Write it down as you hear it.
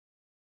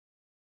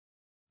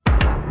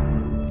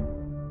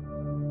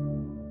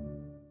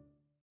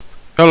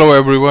Hello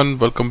everyone,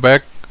 welcome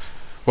back.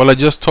 Well, I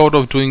just thought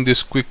of doing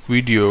this quick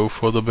video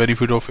for the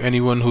benefit of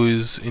anyone who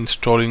is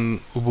installing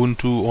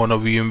Ubuntu on a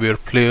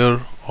VMware Player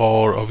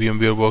or a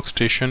VMware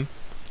Workstation,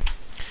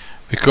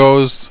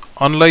 because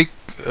unlike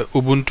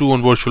Ubuntu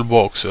on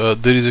VirtualBox,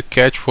 there is a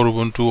catch for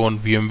Ubuntu on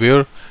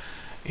VMware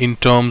in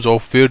terms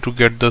of where to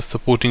get the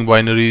supporting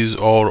binaries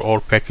or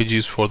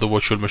packages for the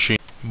virtual machine.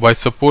 By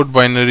support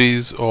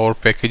binaries or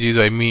packages,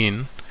 I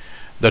mean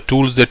the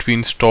tools that we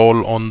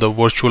install on the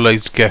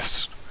virtualized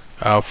guest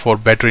for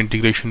better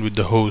integration with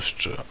the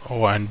host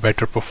and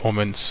better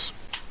performance.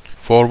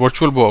 For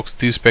VirtualBox,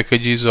 these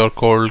packages are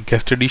called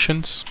guest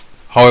editions.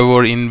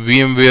 However, in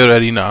VMware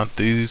Arena,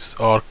 these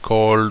are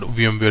called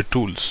VMware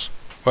tools.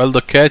 Well,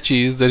 the catch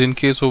is that in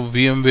case of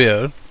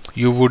VMware,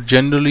 you would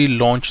generally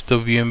launch the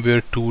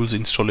VMware tools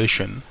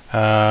installation,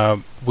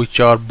 which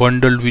are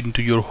bundled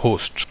into your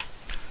host.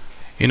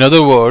 In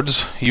other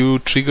words, you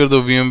trigger the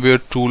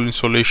VMware tool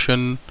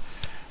installation.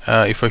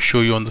 If I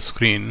show you on the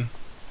screen,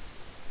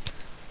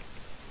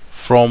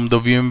 from the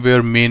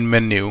VMware main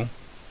menu,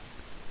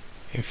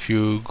 if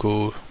you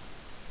go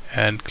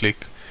and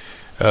click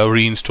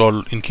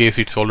reinstall, in case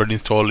it's already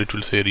installed, it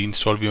will say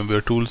reinstall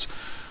VMware tools,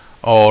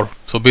 or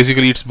so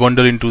basically it's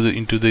bundled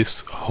into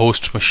this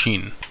host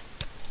machine.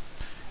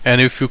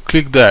 And if you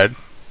click that,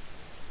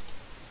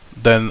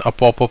 then a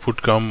pop-up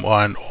would come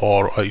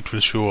or it will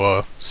show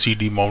a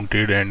CD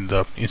mounted, and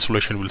the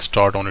installation will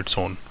start on its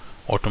own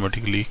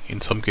automatically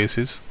in some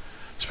cases,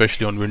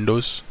 especially on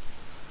Windows.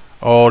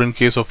 Or in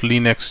case of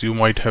Linux, you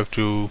might have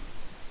to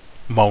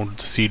mount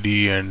the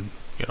CD and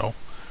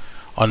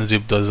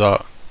unzip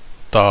the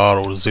tar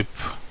or zip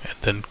and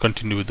then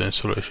continue with the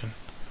installation.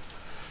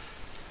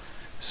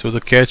 So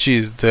the catch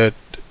is that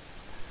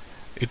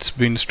it's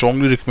been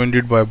strongly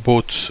recommended by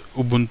both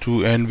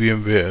Ubuntu and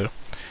VMware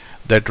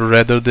that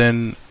rather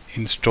than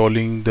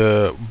installing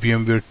the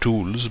VMware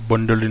tools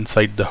bundled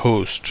inside the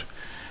host,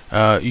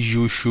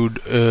 you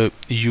should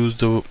use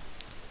the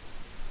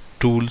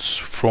tools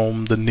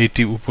from the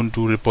native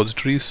Ubuntu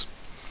repositories.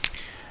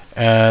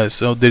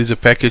 So there is a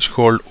package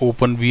called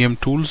OpenVM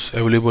tools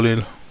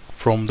available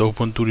from the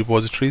Ubuntu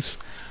repositories,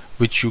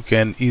 which you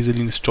can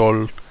easily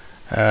install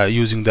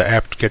using the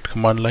apt-get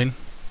command line.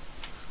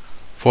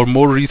 For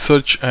more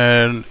research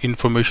and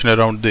information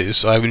around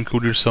this, I have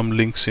included some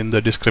links in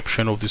the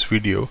description of this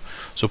video,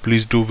 so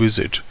please do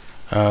visit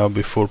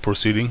before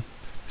proceeding.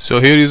 So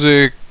here is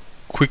a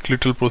quick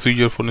little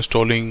procedure for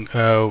installing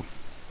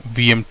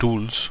VM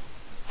tools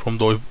from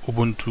the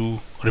Ubuntu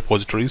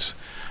repositories,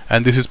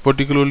 and this is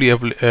particularly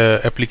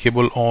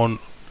applicable on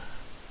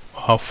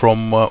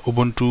from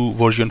Ubuntu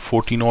version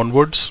 14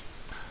 onwards.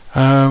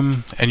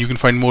 And you can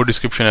find more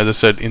description, as I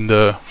said, in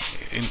the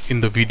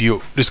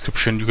video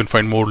description. You can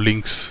find more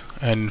links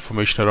and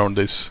information around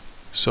this.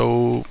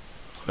 So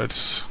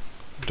let's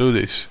do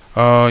this.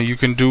 You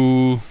can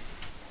do,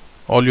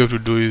 all you have to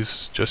do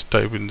is just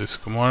type in this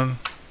command,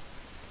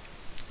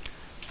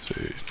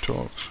 say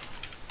talks.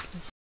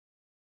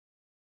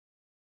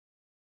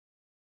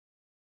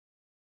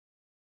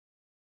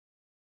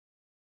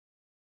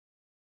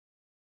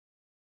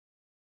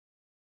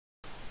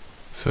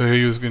 So here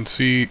you can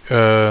see it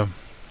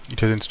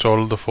has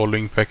installed the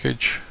following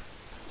package,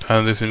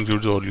 and this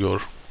includes all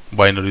your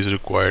binaries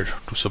required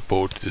to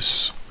support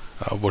this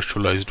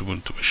virtualized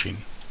Ubuntu machine.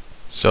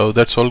 So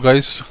that's all,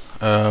 guys.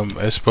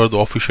 As per the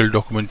official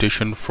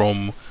documentation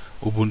from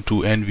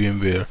Ubuntu and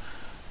VMware,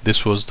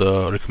 this was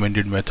the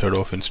recommended method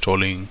of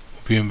installing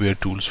VMware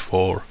tools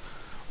for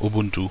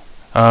Ubuntu.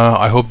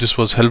 I hope this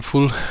was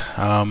helpful.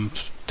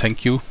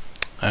 Thank you,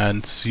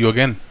 and see you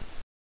again.